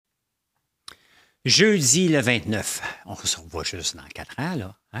Jeudi le 29. On se revoit juste dans 4 ans,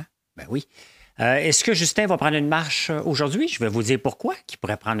 là. Hein? Ben oui. Est-ce que Justin va prendre une marche aujourd'hui? Je vais vous dire pourquoi il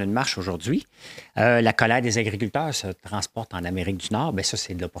pourrait prendre une marche aujourd'hui. La colère des agriculteurs se transporte en Amérique du Nord. Bien, ça,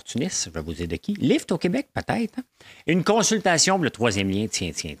 c'est de l'opportunisme. Je vais vous dire de qui. Lyft au Québec, peut-être. Hein? Une consultation pour le troisième lien.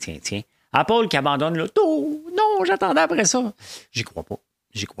 Tiens. Apple qui abandonne l'auto. Non, j'attendais après ça. J'y crois pas.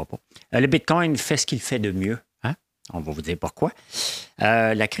 Le Bitcoin fait ce qu'il fait de mieux. Hein? On va vous dire pourquoi.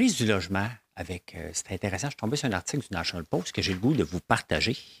 La crise du logement c'est intéressant. Je suis tombé sur un article du National Post que j'ai le goût de vous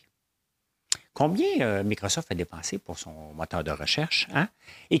partager. Combien Microsoft a dépensé pour son moteur de recherche? Hein?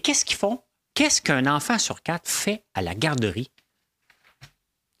 Et qu'est-ce qu'ils font? Qu'est-ce qu'un enfant sur 4 fait à la garderie?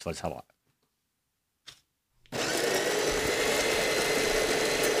 Tu vas le savoir.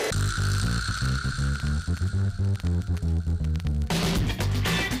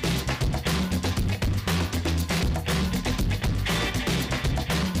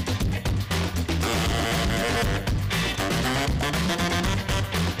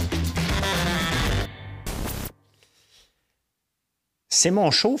 C'est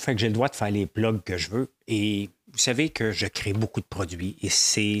mon show, fait que j'ai le droit de faire les plugs que je veux. Et vous savez que je crée beaucoup de produits et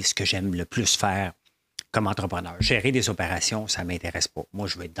c'est ce que j'aime le plus faire comme entrepreneur. Gérer des opérations, ça ne m'intéresse pas. Moi,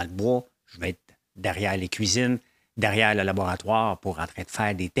 je vais être dans le bois, je vais être derrière les cuisines, derrière le laboratoire pour en train de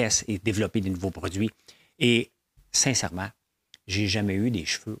faire des tests et développer des nouveaux produits. Et sincèrement, j'ai jamais eu des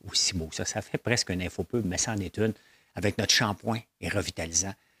cheveux aussi beaux. Ça fait presque un infopub, mais ça en est une, avec notre shampoing et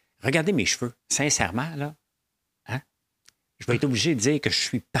revitalisant. Regardez mes cheveux. Sincèrement, là, je vais être obligé de dire que je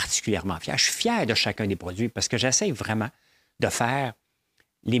suis particulièrement fier. Je suis fier de chacun des produits parce que j'essaie vraiment de faire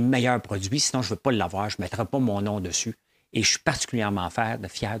les meilleurs produits. Sinon, je ne veux pas l'avoir. Je ne mettrai pas mon nom dessus. Et je suis particulièrement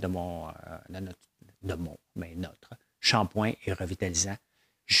fier de notre shampoing et revitalisant.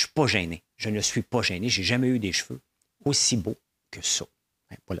 Je ne suis pas gêné. Je ne suis pas gêné. Je n'ai jamais eu des cheveux aussi beaux que ça.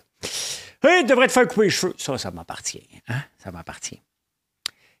 Voilà. Hey, devrait te faire couper les cheveux. Ça m'appartient. Hein? Ça m'appartient.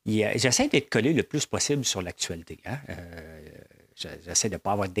 J'essaie d'être collé le plus possible sur l'actualité. Hein? J'essaie de ne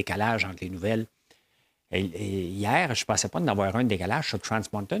pas avoir de décalage entre les nouvelles. Et hier, je ne pensais pas d'en avoir un décalage sur Trans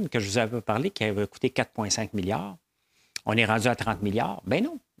Mountain que je vous avais parlé qui avait coûté 4,5 milliards. On est rendu à 30 milliards. Ben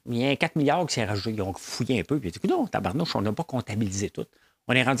non, il y a 4 milliards qui s'est rajouté. Ils ont fouillé un peu. Puis ils ont dit, non, tabarnouche, on n'a pas comptabilisé tout.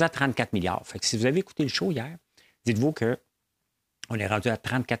 On est rendu à 34 milliards. Fait que si vous avez écouté le show hier, dites-vous qu'on est rendu à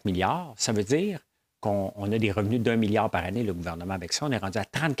 34 milliards. Ça veut dire qu'on a des revenus d'1 milliard par année, le gouvernement, avec ça. On est rendu à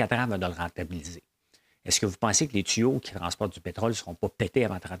 34 ans avant de le rentabiliser. Est-ce que vous pensez que les tuyaux qui transportent du pétrole ne seront pas pétés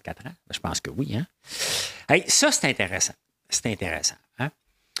avant 34 ans? Je pense que oui. Hein? Hey, ça, c'est intéressant. C'est intéressant. Hein?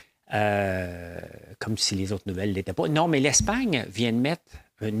 Comme si les autres nouvelles ne l'étaient pas. Non, mais l'Espagne vient de mettre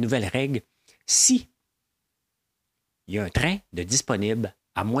une nouvelle règle. Si il y a un train de disponible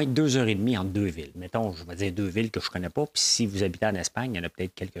à moins de 2h30 entre deux villes, mettons, je vais dire deux villes que je ne connais pas, puis si vous habitez en Espagne, il y en a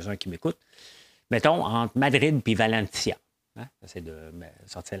peut-être quelques-uns qui m'écoutent, mettons, entre Madrid et Valencia. Hein? J'essaie de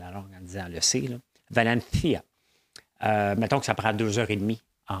sortir la langue en disant le C. Là. Valencia. Mettons que ça prend 2h30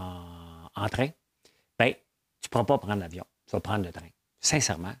 en train. Bien, tu ne pourras pas prendre l'avion. Tu vas prendre le train.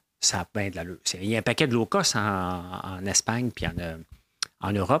 Sincèrement, ça a bien de l'allure. Il y a un paquet de low cost en Espagne puis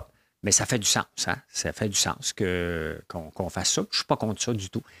en Europe, mais ça fait du sens. Hein? Ça fait du sens qu'on fasse ça. Je ne suis pas contre ça du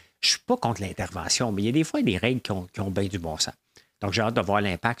tout. Je ne suis pas contre l'intervention, mais il y a des fois des règles qui ont bien du bon sens. Donc, j'ai hâte de voir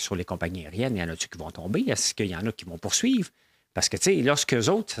l'impact sur les compagnies aériennes. Il y en a-tu qui vont tomber? Est-ce qu'il y en a qui vont poursuivre? Parce que, tu sais, lorsque eux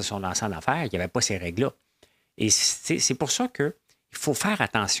autres se sont lancés en affaires, il n'y avait pas ces règles-là. Et c'est pour ça qu'il faut faire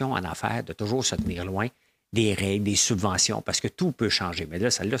attention en affaires, de toujours se tenir loin des règles, des subventions, parce que tout peut changer. Mais là,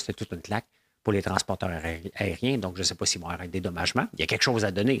 celle-là, c'était toute une claque pour les transporteurs aériens. Donc, je ne sais pas s'ils vont avoir un dédommagement. Il y a quelque chose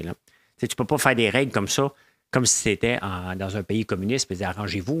à donner. Là. Tu ne peux pas faire des règles comme ça, comme si c'était dans un pays communiste, et dire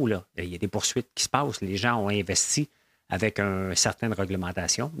arrangez-vous. Là. Il y a des poursuites qui se passent. Les gens ont investi avec une certaine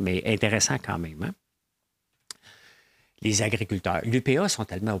réglementation, mais intéressant quand même. Hein? Les agriculteurs. L'UPA sont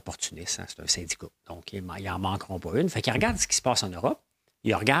tellement opportunistes. Hein? C'est un syndicat. Donc, ils n'en manqueront pas une. Fait qu'ils regardent ce qui se passe en Europe.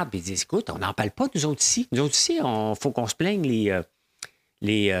 Ils regardent et ils disent, écoute, on n'en parle pas, nous autres ici. Nous autres ici, il faut qu'on se plaigne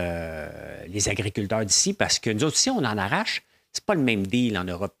les agriculteurs d'ici parce que nous autres ici, on en arrache. C'est pas le même deal en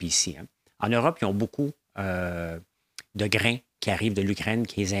Europe qu'ici. Hein? En Europe, ils ont beaucoup de grains qui arrivent de l'Ukraine,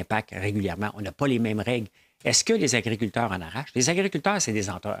 qui les impactent régulièrement. On n'a pas les mêmes règles. Est-ce que les agriculteurs en arrachent? Les agriculteurs, c'est des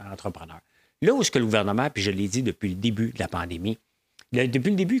entrepreneurs. Là où est-ce que le gouvernement, puis je l'ai dit depuis le début de la pandémie,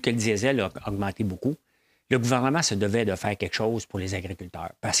 depuis le début que le diesel a augmenté beaucoup, le gouvernement se devait de faire quelque chose pour les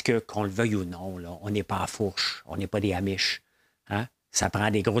agriculteurs. Parce que, qu'on le veuille ou non, là, on n'est pas à fourche, on n'est pas des Amish. Hein? Ça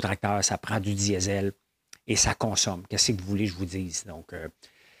prend des gros tracteurs, ça prend du diesel et ça consomme. Qu'est-ce que vous voulez que je vous dise? Donc,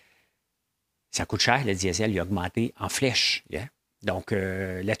 ça coûte cher, le diesel, il a augmenté en flèche. Yeah? Donc,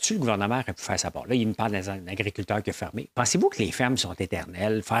 là-dessus, le gouvernement aurait pu faire sa part. Là, il me parle d'un agriculteur qui a fermé. Pensez-vous que les fermes sont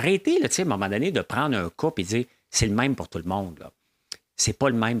éternelles? Il faut arrêter, là, à un moment donné, de prendre un cas et dire c'est le même pour tout le monde. Là. C'est pas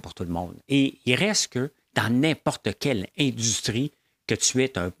le même pour tout le monde. Et il reste que dans n'importe quelle industrie, que tu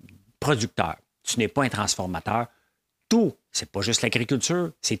es un producteur, tu n'es pas un transformateur, tout, c'est pas juste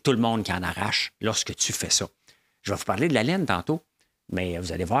l'agriculture, c'est tout le monde qui en arrache lorsque tu fais ça. Je vais vous parler de la laine tantôt, mais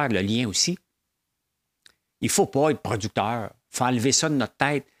vous allez voir le lien aussi. Il ne faut pas être producteur. Il faut enlever ça de notre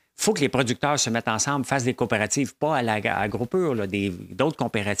tête. Il faut que les producteurs se mettent ensemble, fassent des coopératives, pas à la gros-pure, d'autres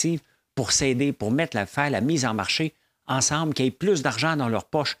coopératives pour s'aider, pour faire la mise en marché ensemble, qu'il y ait plus d'argent dans leur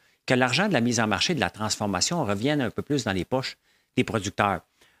poche, que l'argent de la mise en marché, de la transformation revienne un peu plus dans les poches des producteurs.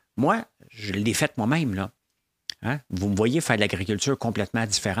 Moi, je l'ai fait moi-même, là. Hein? Vous me voyez faire de l'agriculture complètement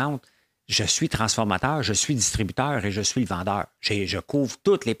différente. Je suis transformateur, je suis distributeur et je suis le vendeur. Je couvre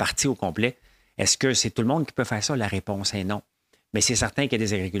toutes les parties au complet. Est-ce que c'est tout le monde qui peut faire ça? La réponse est non. Mais c'est certain qu'il y a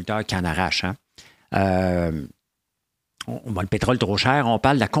des agriculteurs qui en arrachent. Hein? Le pétrole trop cher, on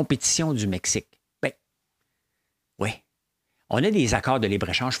parle de la compétition du Mexique. Bien, oui. On a des accords de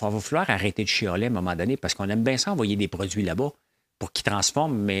libre-échange. Il va falloir arrêter de chialer à un moment donné parce qu'on aime bien ça envoyer des produits là-bas pour qu'ils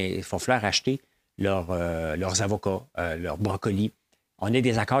transforment, mais il va falloir acheter leurs avocats, leurs brocolis. On a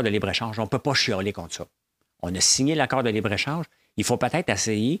des accords de libre-échange. On ne peut pas chialer contre ça. On a signé l'accord de libre-échange. Il faut peut-être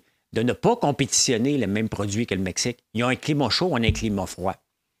essayer de ne pas compétitionner les mêmes produits que le Mexique. Ils ont un climat chaud, on a un climat froid.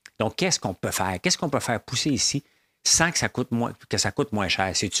 Donc, qu'est-ce qu'on peut faire? Qu'est-ce qu'on peut faire pousser ici sans que ça coûte moins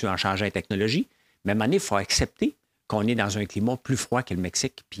cher? C'est-tu en changeant la technologie? Mais à un moment donné, il faut accepter qu'on est dans un climat plus froid que le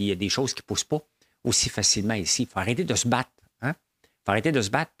Mexique, puis il y a des choses qui ne poussent pas aussi facilement ici. Il faut arrêter de se battre. Hein? Il faut arrêter de se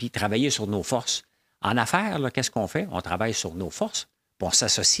battre puis travailler sur nos forces. En affaires, là, qu'est-ce qu'on fait? On travaille sur nos forces, puis on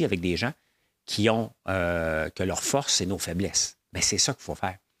s'associe avec des gens qui ont que leurs forces, c'est nos faiblesses. Mais c'est ça qu'il faut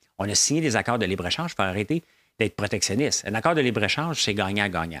faire. On a signé des accords de libre-échange, il faut arrêter d'être protectionniste. Un accord de libre-échange, c'est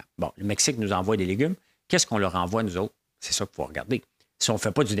gagnant-gagnant. Bon, le Mexique nous envoie des légumes. Qu'est-ce qu'on leur envoie, nous autres? C'est ça qu'il faut regarder. Si on ne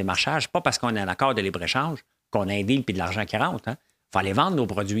fait pas du démarchage, pas parce qu'on a un accord de libre-échange qu'on a un deal puis de l'argent qui rentre. Il faut aller vendre nos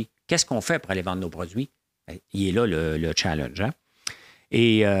produits. Qu'est-ce qu'on fait pour aller vendre nos produits? Bien, il est là le challenge. Hein?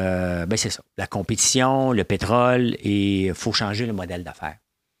 Et c'est ça. La compétition, le pétrole, et il faut changer le modèle d'affaires.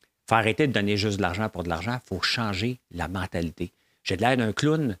 Il faut arrêter de donner juste de l'argent pour de l'argent. Il faut changer la mentalité. J'ai de l'air d'un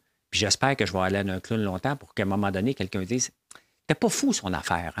clown, puis j'espère que je vais aller à un clown longtemps pour qu'à un moment donné, quelqu'un dise « T'es pas fou son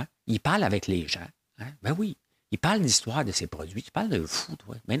affaire, hein? Il parle avec les gens. Hein? Ben oui, il parle d'histoire de ses produits. Tu parles de fou,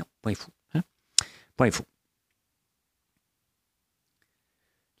 toi. Mais non, pas un fou. Hein? Pas un fou.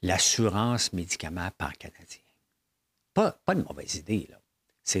 L'assurance médicaments pan-canadien. Pas une mauvaise idée, là.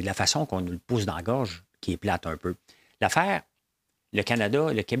 C'est la façon qu'on nous le pousse dans la gorge qui est plate un peu. L'affaire, le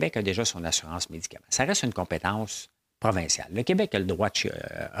Canada, le Québec a déjà son assurance médicaments. Ça reste une compétence provinciale. Le Québec a le droit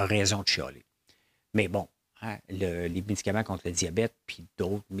a raison de chialer. Mais bon, hein, les médicaments contre le diabète puis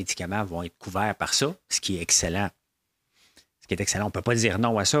d'autres médicaments vont être couverts par ça, ce qui est excellent. Ce qui est excellent. On ne peut pas dire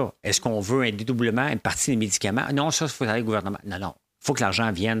non à ça. Est-ce qu'on veut un dédoublement, une partie des médicaments? Non, ça, il faut aller au gouvernement. Non. Il faut que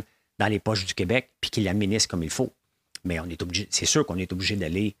l'argent vienne dans les poches du Québec puis qu'il l'administre comme il faut. Mais on est obligé, c'est sûr qu'on est obligé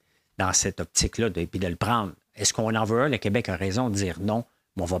d'aller dans cette optique-là et puis de le prendre. Est-ce qu'on en veut un? Le Québec a raison de dire non,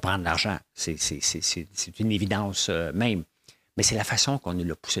 mais on va prendre l'argent. C'est une évidence même. Mais c'est la façon qu'on nous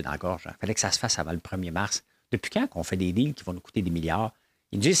l'a poussé dans la gorge. Il fallait que ça se fasse avant le 1er mars. Depuis quand qu'on fait des deals qui vont nous coûter des milliards?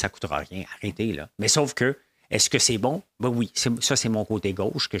 Ils nous disent que ça ne coûtera rien. Arrêtez, là. Mais sauf que, est-ce que c'est bon? Ben oui. Ça, c'est mon côté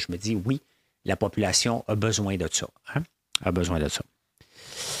gauche que je me dis, oui, la population a besoin de ça. Hein? A besoin de ça.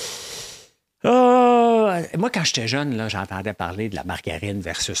 Moi, quand j'étais jeune, là, j'entendais parler de la margarine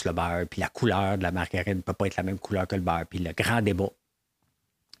versus le beurre, puis la couleur de la margarine ne peut pas être la même couleur que le beurre, puis le grand débat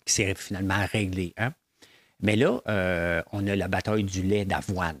qui s'est finalement réglé. Hein? Mais là, on a la bataille du lait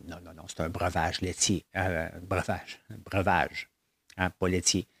d'avoine. Non, c'est un breuvage laitier. Breuvage, hein, pas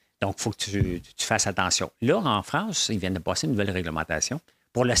laitier. Donc, il faut que tu fasses attention. Là, en France, ils viennent de passer une nouvelle réglementation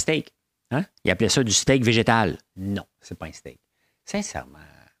pour le steak. Hein? Ils appelaient ça du steak végétal. Non, c'est pas un steak. Sincèrement,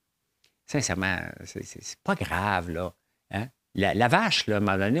 c'est pas grave, là. Hein? La vache, là, à un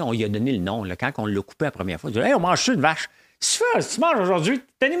moment donné, on lui a donné le nom. Là, quand on l'a coupé la première fois, on dit « Hey, on mange-tu une vache? Si tu manges aujourd'hui,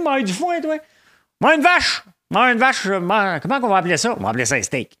 t'as dit de manger du foin, toi? Mange une vache! Mange une vache! Comment on va appeler ça? On va appeler ça un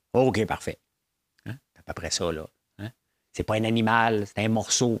steak. Oh, OK, parfait. Hein? C'est à peu près ça, là. Hein? C'est pas un animal, c'est un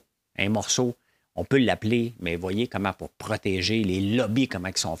morceau. Un morceau, on peut l'appeler, mais voyez comment pour protéger les lobbies, comment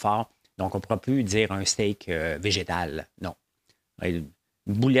ils sont forts. Donc, on ne pourra plus dire un steak végétal. Non. Une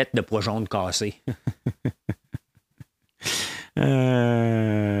boulette de pois jaune cassé. C'est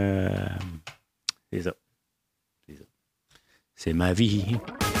ça. C'est ma vie.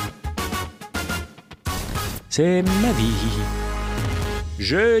 C'est ma vie.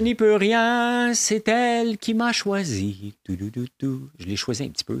 Je n'y peux rien, c'est elle qui m'a choisi. Tout. Je l'ai choisi un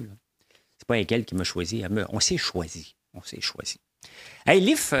petit peu. C'est pas elle qui m'a choisi. On s'est choisi. On s'est choisi. Hey,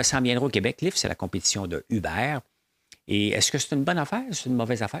 Lyft s'en viendra au Québec. Lyft, c'est la compétition de Uber. Et est-ce que c'est une bonne affaire? C'est une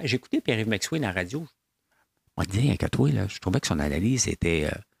mauvaise affaire? J'ai écouté Pierre-Yves McSween à la radio. On va te dire que toi, là, je trouvais que son analyse était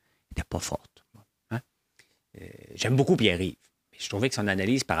pas forte. Hein? J'aime beaucoup Pierre-Yves. Mais je trouvais que son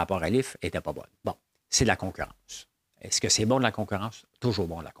analyse par rapport à Lyft n'était pas bonne. Bon, c'est de la concurrence. Est-ce que c'est bon de la concurrence? Toujours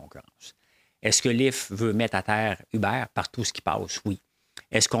bon de la concurrence. Est-ce que Lyft veut mettre à terre Uber par tout ce qui passe? Oui.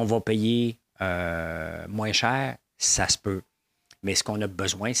 Est-ce qu'on va payer moins cher? Ça se peut. Mais ce qu'on a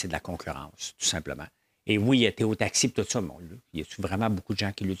besoin, c'est de la concurrence, tout simplement. Et oui, il y a Théo Taxi et tout ça, mais il y a vraiment beaucoup de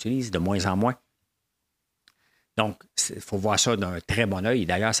gens qui l'utilisent, de moins en moins. Donc, il faut voir ça d'un très bon œil.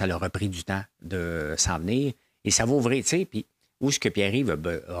 D'ailleurs, ça leur a pris du temps de s'en venir. Et ça va ouvrir, tu sais, puis où est-ce que Pierre-Yves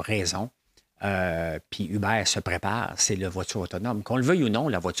a raison, puis Uber se prépare, c'est la voiture autonome. Qu'on le veuille ou non,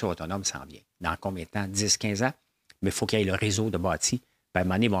 la voiture autonome s'en vient. Dans combien de temps? 10, 15 ans? Mais il faut qu'il y ait le réseau de bâti. Puis à un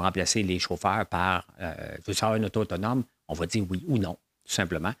moment donné, ils vont remplacer les chauffeurs par veux-tu avoir une auto autonome? On va dire oui ou non, tout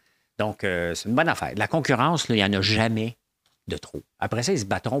simplement. Donc, c'est une bonne affaire. La concurrence, là, il n'y en a jamais de trop. Après ça, ils se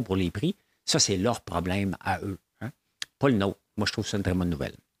battront pour les prix. Ça, c'est leur problème à eux. Hein? Pas le nôtre. Moi, je trouve ça une très bonne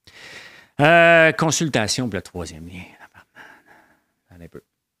nouvelle. Consultation pour le troisième lien. Attendez un peu.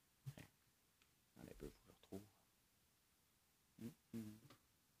 Attendez un peu, je le retrouve.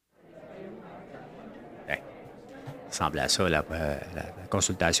 Ouais. Ça ressemble à ça, la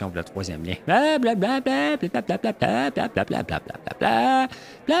consultation pour le troisième lien. Blablabla, tu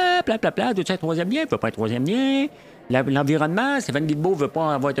un troisième lien, il ne veut pas un troisième lien. L'environnement, Stéphane Guilbeault ne veut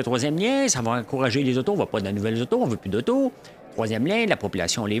pas avoir de troisième lien, ça va encourager les autos, on ne veut pas de nouvelles autos, on ne veut plus d'autos. Troisième lien, la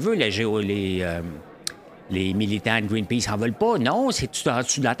population les veut, les militants de Greenpeace n'en veulent pas. Non, c'est-tu en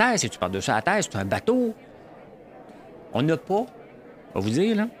dessous de la terre, c'est-tu par-dessus la terre, c'est un bateau. On n'a pas, on va vous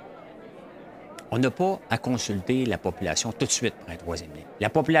dire, là, on n'a pas à consulter la population tout de suite pour un troisième lien. La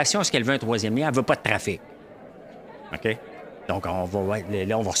population, est-ce qu'elle veut un troisième lien? Elle ne veut pas de trafic. OK? Donc, on va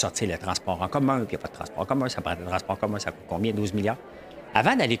ressortir le transport en commun, puis il n'y a pas de transport en commun. Ça prend le transport en commun, ça coûte combien? 12 milliards?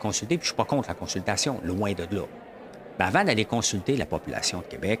 Avant d'aller consulter, puis je ne suis pas contre la consultation, loin de là. Mais avant d'aller consulter la population de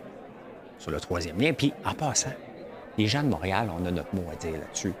Québec sur le troisième lien, puis en passant, les gens de Montréal, on a notre mot à dire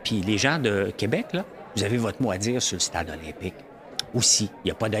là-dessus. Puis les gens de Québec, là, vous avez votre mot à dire sur le stade olympique. Aussi, il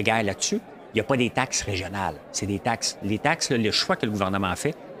n'y a pas de guerre là-dessus. Il n'y a pas des taxes régionales. C'est des taxes. Les taxes, là, le choix que le gouvernement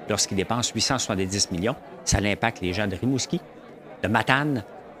fait lorsqu'il dépense 870 millions, ça impacte les gens de Rimouski, de Matane,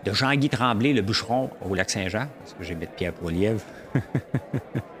 de Jean-Guy Tremblay, le bûcheron au Lac-Saint-Jean, parce que j'ai mis Pierre Poilievre,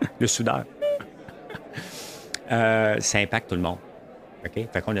 le soudeur. Ça impacte tout le monde. OK?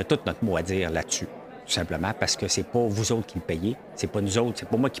 Fait qu'on a tout notre mot à dire là-dessus, tout simplement, parce que c'est pas vous autres qui le payez, c'est pas nous autres, c'est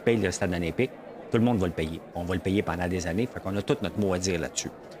pas moi qui paye le stade olympique. Tout le monde va le payer. On va le payer pendant des années, fait qu'on a tout notre mot à dire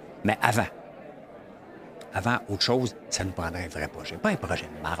là-dessus. Mais avant autre chose, ça nous prendrait un vrai projet. Pas un projet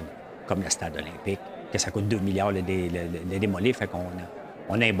de marde, comme le stade olympique, que ça coûte 2 milliards le démolir, fait qu'on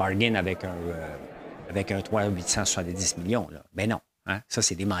a un bargain avec un 870 millions. Là. Ben non. Hein? Ça,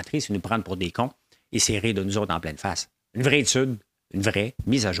 c'est des menteries, c'est nous prendre pour des cons et c'est rire de nous autres en pleine face. Une vraie étude, une vraie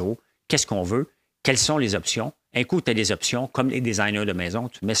mise à jour. Qu'est-ce qu'on veut? Quelles sont les options? Un coup, tu as des options, comme les designers de maison,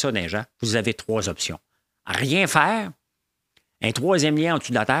 tu mets ça dans les gens, vous avez 3 options. Rien faire, un troisième lien en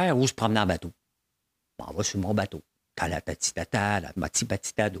dessous de la terre ou se promener en bateau. On va sur mon bateau. T'as la tatitata, la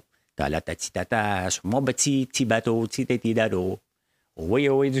mati-patitado. T'as la tatitata, sur mon petit bateau, titi-dado.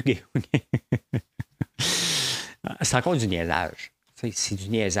 Oui, du gay. C'est encore du niaisage. C'est du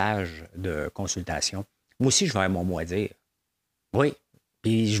niaisage de consultation. Moi aussi, je vais avoir mon mot à dire. Oui.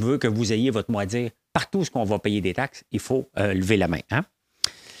 Puis je veux que vous ayez votre mot à dire. Partout où on va payer des taxes, il faut lever la main. Hein?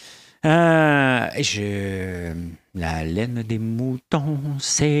 La laine des moutons,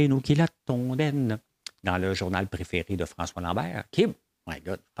 c'est nous qui la tondenne. Dans le journal préféré de François Lambert, qui est, my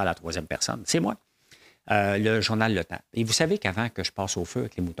God, pas la troisième personne, c'est moi, le journal Le Temps. Et vous savez qu'avant que je passe au feu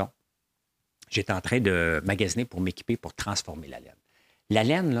avec les moutons, j'étais en train de magasiner pour m'équiper pour transformer la laine. La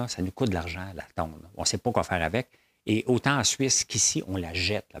laine, là, ça nous coûte de l'argent, la tondre. On ne sait pas quoi faire avec. Et autant en Suisse qu'ici, on la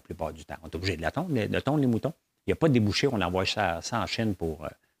jette la plupart du temps. On est obligé de la tondre, de tondre les moutons. Il n'y a pas de débouché, on envoie ça en Chine pour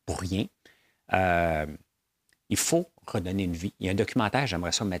rien. Il faut redonner une vie. Il y a un documentaire,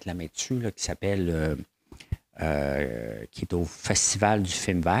 j'aimerais ça mettre la main dessus, là, qui s'appelle... qui est au Festival du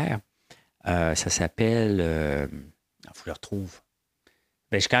film vert. Ça s'appelle... il faut que je le retrouve.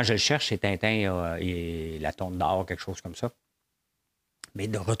 Bien, quand je le cherche, c'est Tintin et la tombe d'or, quelque chose comme ça. Mais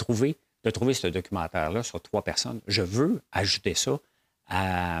de trouver ce documentaire-là sur 3 personnes, je veux ajouter ça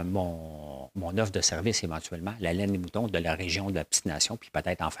à mon offre de service éventuellement, la laine des moutons de la région de la Petite Nation, puis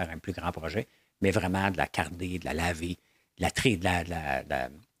peut-être en faire un plus grand projet, mais vraiment de la carder, de la laver, de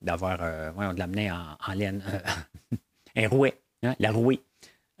l'amener en laine, un rouet, hein, la rouée.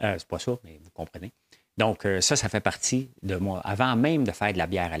 C'est pas ça, mais vous comprenez. Donc, ça fait partie de moi. Avant même de faire de la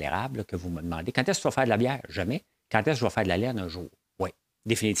bière à l'érable, là, que vous me demandez, quand est-ce que tu vas faire de la bière? Jamais. Quand est-ce que je vais faire de la laine? Un jour. Oui,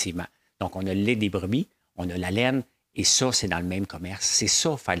 définitivement. Donc, on a le lait des brebis, on a la laine, et ça, c'est dans le même commerce. C'est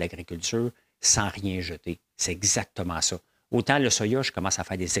ça, faire de l'agriculture sans rien jeter. C'est exactement ça. Autant le soya, je commence à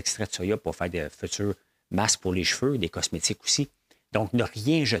faire des extraits de soya pour faire des futures masques pour les cheveux, des cosmétiques aussi. Donc, ne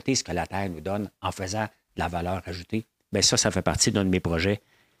rien jeter ce que la terre nous donne en faisant de la valeur ajoutée, bien ça fait partie d'un de mes projets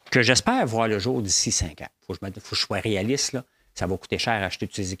que j'espère voir le jour d'ici 5 ans. Faut que je sois réaliste, là. Ça va coûter cher acheter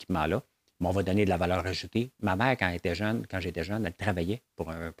tous ces équipements-là, mais on va donner de la valeur ajoutée. Ma mère, quand j'étais jeune, elle travaillait pour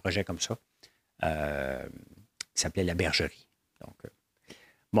un projet comme ça qui s'appelait la bergerie. Donc,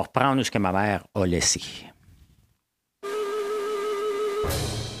 on va reprendre ce que ma mère a laissé.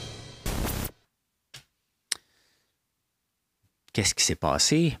 Qu'est-ce qui s'est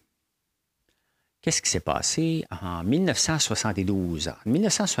passé? Qu'est-ce qui s'est passé en 1972? En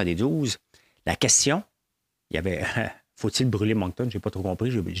 1972, la question, il y avait faut-il brûler Moncton? Je n'ai pas trop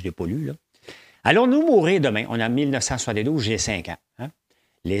compris, je ne l'ai pas lu. Là. Allons-nous mourir demain? On est en 1972, j'ai 5 ans. Hein?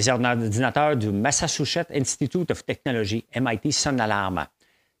 Les ordinateurs du Massachusetts Institute of Technology, MIT, sonnent l'alarme.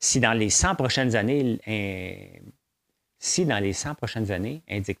 Si dans les 100 prochaines années,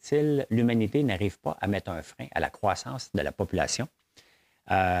 indique-t-il, l'humanité n'arrive pas à mettre un frein à la croissance de la population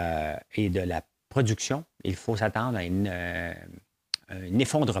et de la production, il faut s'attendre à un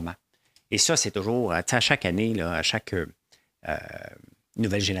effondrement. Et ça, c'est toujours, à chaque année, là, à chaque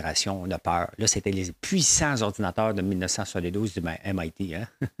nouvelle génération, on a peur. Là, c'était les puissants ordinateurs de 1972 du MIT. Hein?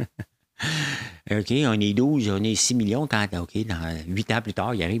 OK, on est 12, on est 6 millions. OK, dans 8 ans plus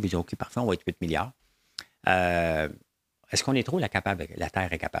tard, ils arrivent, ils disent OK, parfait, on va être 8 milliards. Est-ce qu'on est trop la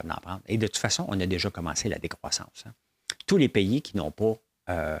Terre est capable d'en prendre? Et de toute façon, on a déjà commencé la décroissance. Hein? Tous les pays qui n'ont pas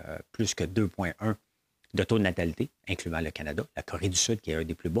plus que 2,1 de taux de natalité, incluant le Canada, la Corée du Sud, qui est un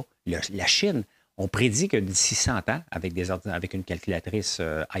des plus bas, la Chine, on prédit que d'ici 100 ans, avec une calculatrice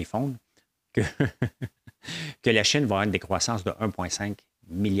iPhone, que la Chine va avoir une décroissance de 1,5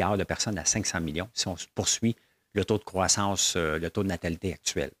 milliard de personnes à 500 millions si on poursuit le taux de croissance, le taux de natalité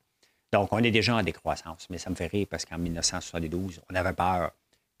actuel. Donc, on est déjà en décroissance, mais ça me fait rire parce qu'en 1972, on avait peur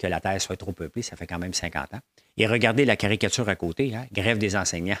que la Terre soit trop peuplée, ça fait quand même 50 ans. Et regardez la caricature à côté, hein? Grève des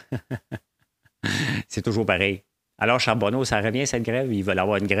enseignants. C'est toujours pareil. Alors, Charbonneau, ça revient cette grève, ils veulent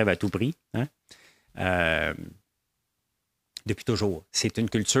avoir une grève à tout prix. Hein? Depuis toujours. C'est une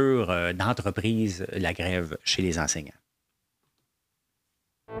culture d'entreprise, la grève chez les enseignants.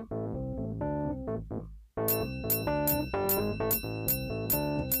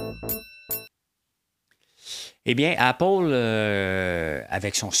 Eh bien, Apple,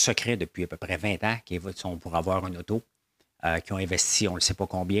 avec son secret depuis à peu près 20 ans, qui sont pour avoir une auto, qui ont investi on ne sait pas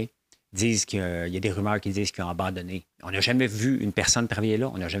combien, disent qu'il y a des rumeurs qui disent qu'ils ont abandonné. On n'a jamais vu une personne travailler là,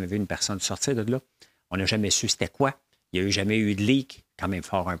 on n'a jamais vu une personne sortir de là, on n'a jamais su c'était quoi. Il n'y a jamais eu de leak, quand même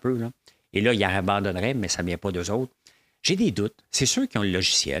fort un peu. Là. Et là, ils abandonneraient, mais ça ne vient pas d'eux autres. J'ai des doutes. C'est ceux qui ont le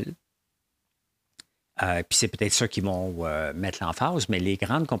logiciel. Puis c'est peut-être ceux qui vont mettre l'emphase, mais les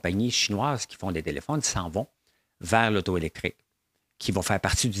grandes compagnies chinoises qui font des téléphones s'en vont vers l'auto électrique, qui vont faire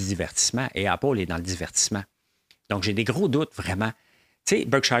partie du divertissement. Et Apple est dans le divertissement. Donc, j'ai des gros doutes, vraiment. Tu sais,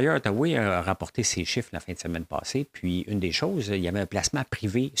 Berkshire Hathaway a rapporté ses chiffres la fin de semaine passée. Puis, une des choses, il y avait un placement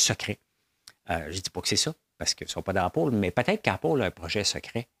privé secret. Je ne dis pas que c'est ça, parce qu'ils ne sont pas d'Apple, mais peut-être qu'Apple a un projet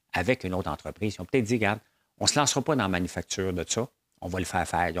secret avec une autre entreprise. Ils ont peut-être dit, regarde, on ne se lancera pas dans la manufacture de ça. On va le faire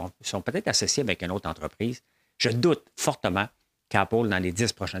faire. Ils sont peut-être associés avec une autre entreprise. Je doute fortement qu'Apple, dans les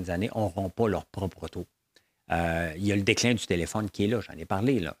 10 prochaines années, n'auront pas leur propre auto. Il y a le déclin du téléphone qui est là, j'en ai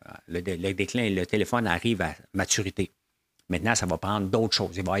parlé. Là. Le déclin, le téléphone arrive à maturité. Maintenant, ça va prendre d'autres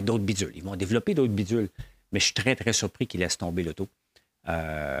choses. Il va y avoir d'autres bidules. Ils vont développer d'autres bidules. Mais je suis très, très surpris qu'ils laissent tomber l'auto.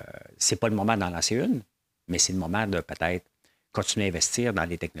 Ce n'est pas le moment d'en lancer une, mais c'est le moment de peut-être continuer à investir dans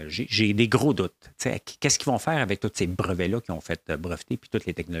les technologies. J'ai des gros doutes. Qu'est-ce qu'ils vont faire avec tous ces brevets-là qui ont fait breveter, puis toutes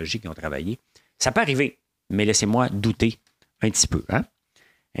les technologies qui ont travaillé? Ça peut arriver, mais laissez-moi douter un petit peu. Hein?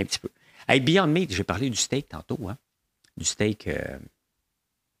 Un petit peu. Hey, Beyond Meat, j'ai parlé du steak tantôt. Hein? Du steak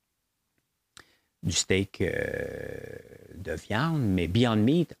de viande, mais Beyond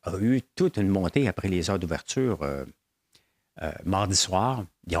Meat a eu toute une montée après les heures d'ouverture mardi soir.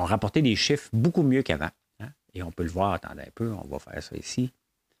 Ils ont rapporté des chiffres beaucoup mieux qu'avant. Et on peut le voir, attendez un peu, on va faire ça ici.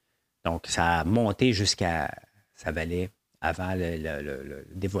 Donc, ça a monté jusqu'à, ça valait avant le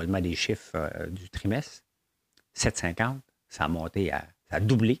dévoilement des chiffres du trimestre, 7,50. Ça a monté, ça a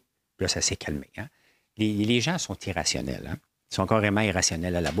doublé, puis là, ça s'est calmé. Hein. Les gens sont irrationnels. Hein. Ils sont carrément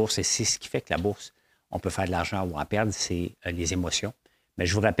irrationnels à la bourse et c'est ce qui fait que la bourse on peut faire de l'argent ou en perdre, c'est les émotions. Mais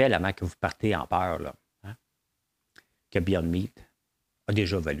je vous rappelle, avant que vous partez en peur, là, hein, que Beyond Meat a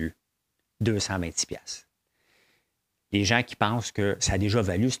déjà valu 226$. Les gens qui pensent que ça a déjà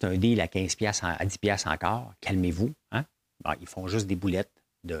valu, c'est un deal à 15$, à 10$ encore, calmez-vous. Hein? Bon, ils font juste des boulettes.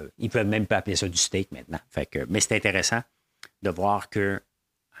 Ils ne peuvent même pas appeler ça du steak maintenant. Mais c'est intéressant de voir qu'ils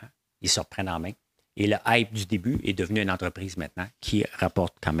se reprennent en main. Et le hype du début est devenu une entreprise maintenant qui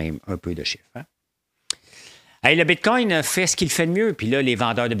rapporte quand même un peu de chiffres. Hein? Hey, le Bitcoin fait ce qu'il fait de mieux. Puis là, les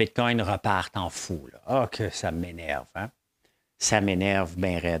vendeurs de Bitcoin repartent en fou. Ah, que ça m'énerve. Hein? Ça m'énerve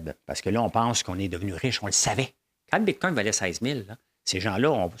bien raide. Parce que là, on pense qu'on est devenu riche. On le savait. Quand le Bitcoin valait 16 000, là, ces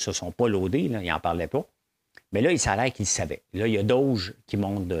gens-là ne se sont pas loadés. Là, ils n'en parlaient pas. Mais là, il s'avère qu'ils le savaient. Là, il y a Doge qui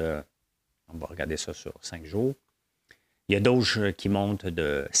monte de... On va regarder ça sur 5 jours. Il y a Doge qui monte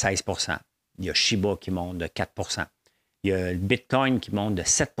de 16 %. Il y a Shiba qui monte de 4 %. Il y a le Bitcoin qui monte de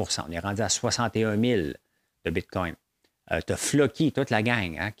 7 %. On est rendu à 61 000 de Bitcoin. Tu as Floki, toute la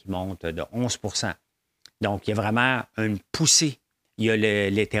gang, hein, qui monte de 11 %. Donc, il y a vraiment une poussée. Il y a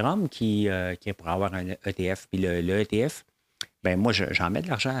l'Ethereum qui est pour avoir un ETF. Puis le ETF, bien, moi, j'en mets de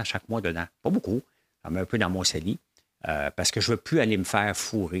l'argent à chaque mois dedans. Pas beaucoup. J'en mets un peu dans mon CELI. Parce que je ne veux plus aller me faire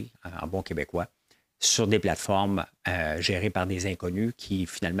fourrer, en bon québécois, sur des plateformes gérées par des inconnus qui,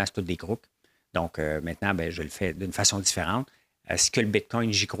 finalement, c'est tous des groupes. Donc, maintenant, bien, je le fais d'une façon différente. Est-ce que le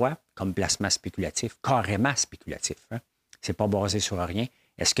Bitcoin, j'y crois, comme placement spéculatif, carrément spéculatif? Hein? Ce n'est pas basé sur rien.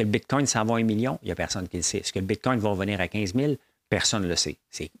 Est-ce que le Bitcoin s'en va à 1 million? Il n'y a personne qui le sait. Est-ce que le Bitcoin va revenir à 15 000? Personne ne le sait.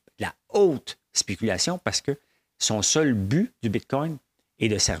 C'est de la haute spéculation parce que son seul but du Bitcoin est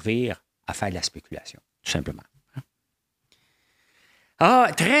de servir à faire de la spéculation, tout simplement.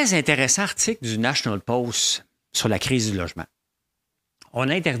 Ah, très intéressant article du National Post sur la crise du logement. On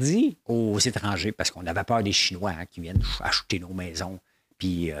a interdit aux étrangers, parce qu'on avait peur des Chinois qui viennent acheter nos maisons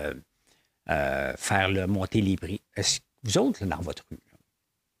puis monter les prix. Est-ce que vous autres, là, dans votre rue, là,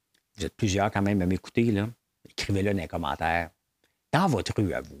 vous êtes plusieurs quand même à m'écouter, là, écrivez-le dans les commentaires. Dans votre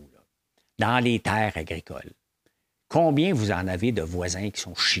rue, à vous, là, dans les terres agricoles, combien vous en avez de voisins qui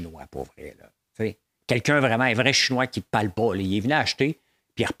sont chinois, pour vrai? Là? Quelqu'un vraiment, un vrai chinois qui ne parle pas, là, il est venu acheter,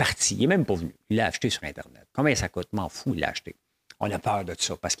 puis il est reparti. Il n'est même pas venu. Il l'a acheté sur Internet. Combien ça coûte? M'en fous, il l'a acheté. On a peur de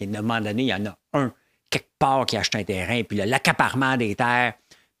ça, parce qu'à un moment donné, il y en a un, quelque part, qui a acheté un terrain, puis l'accaparement des terres.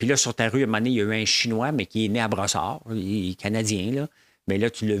 Puis là, sur ta rue, à un moment donné, il y a eu un Chinois, mais qui est né à Brossard, il est canadien, là. Mais là,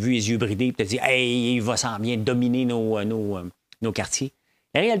 tu l'as vu, les yeux bridés, puis tu as dit, hey, il va s'en bien dominer nos quartiers.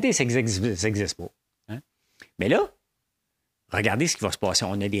 La réalité, c'est que ça n'existe pas. Hein? Mais là, regardez ce qui va se passer.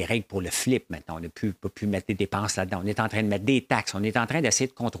 On a des règles pour le flip maintenant. On ne peut plus mettre des dépenses là-dedans. On est en train de mettre des taxes. On est en train d'essayer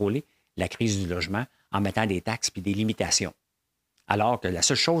de contrôler la crise du logement en mettant des taxes puis des limitations. Alors que la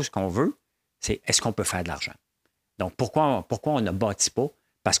seule chose qu'on veut, c'est est-ce qu'on peut faire de l'argent? Donc, pourquoi on ne bâtit pas?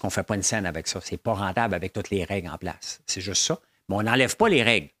 Parce qu'on ne fait pas une scène avec ça. C'est pas rentable avec toutes les règles en place. C'est juste ça. Mais on n'enlève pas les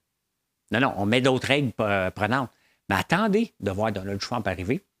règles. Non, on met d'autres règles prenantes. Mais attendez de voir Donald Trump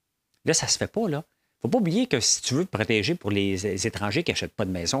arriver. Là, ça ne se fait pas, là. Il ne faut pas oublier que si tu veux te protéger pour les étrangers qui n'achètent pas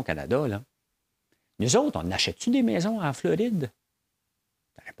de maison au Canada, là, nous autres, on achète-tu des maisons en Floride?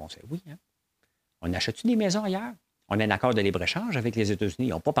 La réponse est oui. Hein? On achète-tu des maisons ailleurs? On a un accord de libre-échange avec les États-Unis. Ils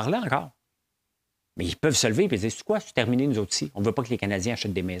n'ont pas parlé encore. Mais ils peuvent se lever et dire, c'est quoi, c'est terminé, nous autres ici. On ne veut pas que les Canadiens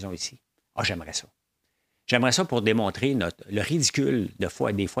achètent des maisons ici. Ah, j'aimerais ça. J'aimerais ça pour démontrer le ridicule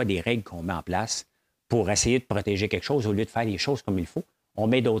des fois des règles qu'on met en place pour essayer de protéger quelque chose au lieu de faire les choses comme il faut. On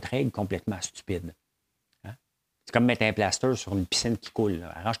met d'autres règles complètement stupides. Hein? C'est comme mettre un plaster sur une piscine qui coule.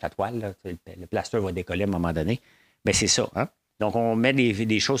 Là. Arrange ta toile, là. Le plaster va décoller à un moment donné. Bien, c'est ça. Hein? Donc, on met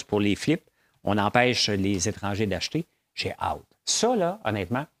des choses pour les flips. On empêche les étrangers d'acheter. J'ai hâte. Ça, là,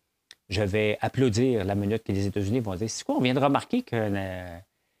 honnêtement, je vais applaudir la minute que les États-Unis vont dire, c'est quoi, on vient de remarquer que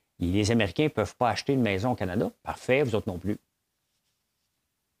les Américains ne peuvent pas acheter une maison au Canada. Parfait, vous autres non plus.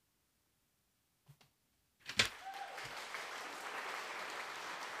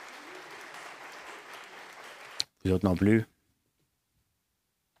 Vous autres non plus.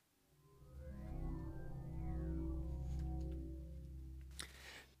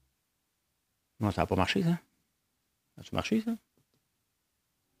 Non, ça n'a pas marché, ça? Ça a-tu marché, ça?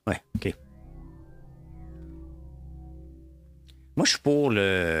 Oui, OK. Moi, je suis pour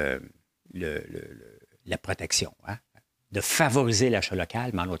la protection, hein? De favoriser l'achat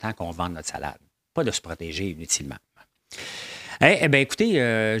local, mais en autant qu'on vende notre salade. Pas de se protéger inutilement. Eh bien, écoutez,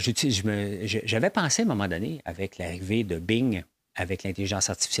 j'avais pensé à un moment donné, avec l'arrivée de Bing, avec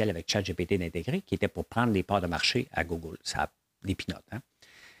l'intelligence artificielle, avec ChatGPT d'intégrer, qui était pour prendre les parts de marché à Google. Ça a des pinottes.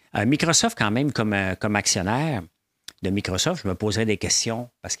 Hein? Microsoft, quand même, comme actionnaire de Microsoft, je me poserais des questions,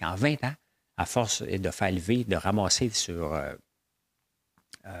 parce qu'en 20 ans, à force de faire lever, de ramasser sur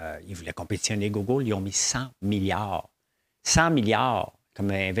Ils voulaient compétitionner Google. Ils ont mis 100 milliards. 100 milliards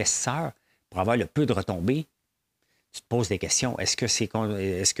comme investisseur pour avoir le peu de retombées. Tu te poses des questions.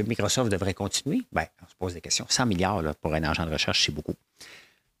 Est-ce que Microsoft devrait continuer? Bien, on se pose des questions. 100 milliards là, pour un agent de recherche, c'est beaucoup.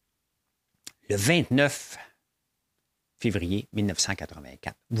 Le 29 février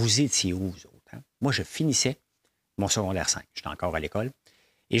 1984, vous étiez où, vous autres? Hein? Moi, je finissais mon secondaire 5. J'étais encore à l'école.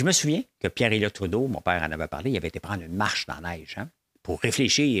 Et je me souviens que Pierre-Éliott Trudeau, mon père en avait parlé, il avait été prendre une marche dans la neige pour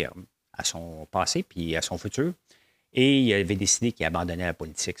réfléchir à son passé puis à son futur. Et il avait décidé qu'il abandonnait la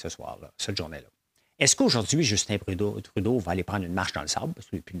politique ce soir-là, cette journée-là. Est-ce qu'aujourd'hui, Justin Trudeau va aller prendre une marche dans le sable, parce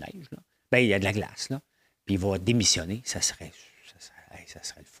qu'il n'y a plus de neige, là? Bien, il y a de la glace, là. Puis il va démissionner. Ça serait le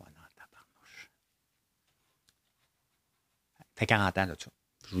fun en tabarnouche. Ça fait 40 ans de ça.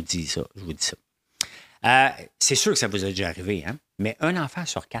 Je vous dis ça. C'est sûr que ça vous a déjà arrivé, hein? Mais un enfant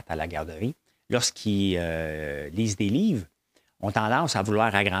sur 4 à la garderie, lorsqu'ils lisent des livres, ont tendance à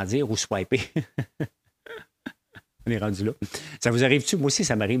vouloir agrandir ou swiper. On est rendu là. Ça vous arrive-tu? Moi aussi,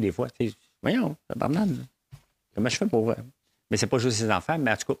 ça m'arrive des fois. Voyons, ça pardonne. Comment je fais pour... Mais c'est pas juste les enfants,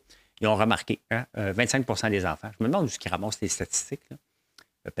 mais en tout cas, ils ont remarqué. 25 des enfants. Je me demande où ils ramassent les statistiques. Là.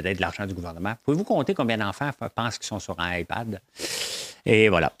 Peut-être de l'argent du gouvernement. Pouvez-vous compter combien d'enfants pensent qu'ils sont sur un iPad? Et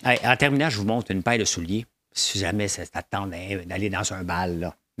voilà. En terminant, je vous montre une paire de souliers. Si jamais ça t'attend d'aller dans un bal,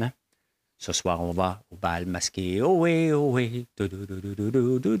 là. Hein? Ce soir, on va au bal masqué. Oh oui, oh oui.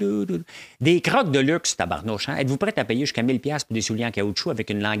 Des crocs de luxe, tabarnouche. Hein? Êtes-vous prêt à payer jusqu'à 1000$ pour des souliers en caoutchouc avec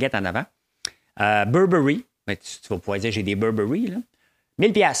une languette en avant? Burberry. Tu vas pouvoir dire j'ai des Burberry. Là.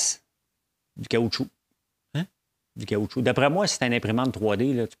 1000$ du caoutchouc. Hein? Du caoutchouc. D'après moi, si c'est une imprimante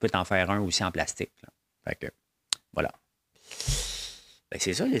 3D, là, tu peux t'en faire un aussi en plastique. Là. Fait que, voilà. Ben,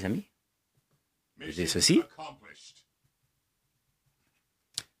 c'est ça, les amis. C'est ceci.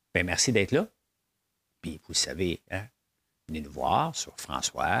 Ben, merci d'être là. Puis, vous savez, hein, venez nous voir sur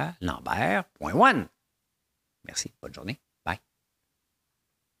françoislambert.one. Merci. Bonne journée.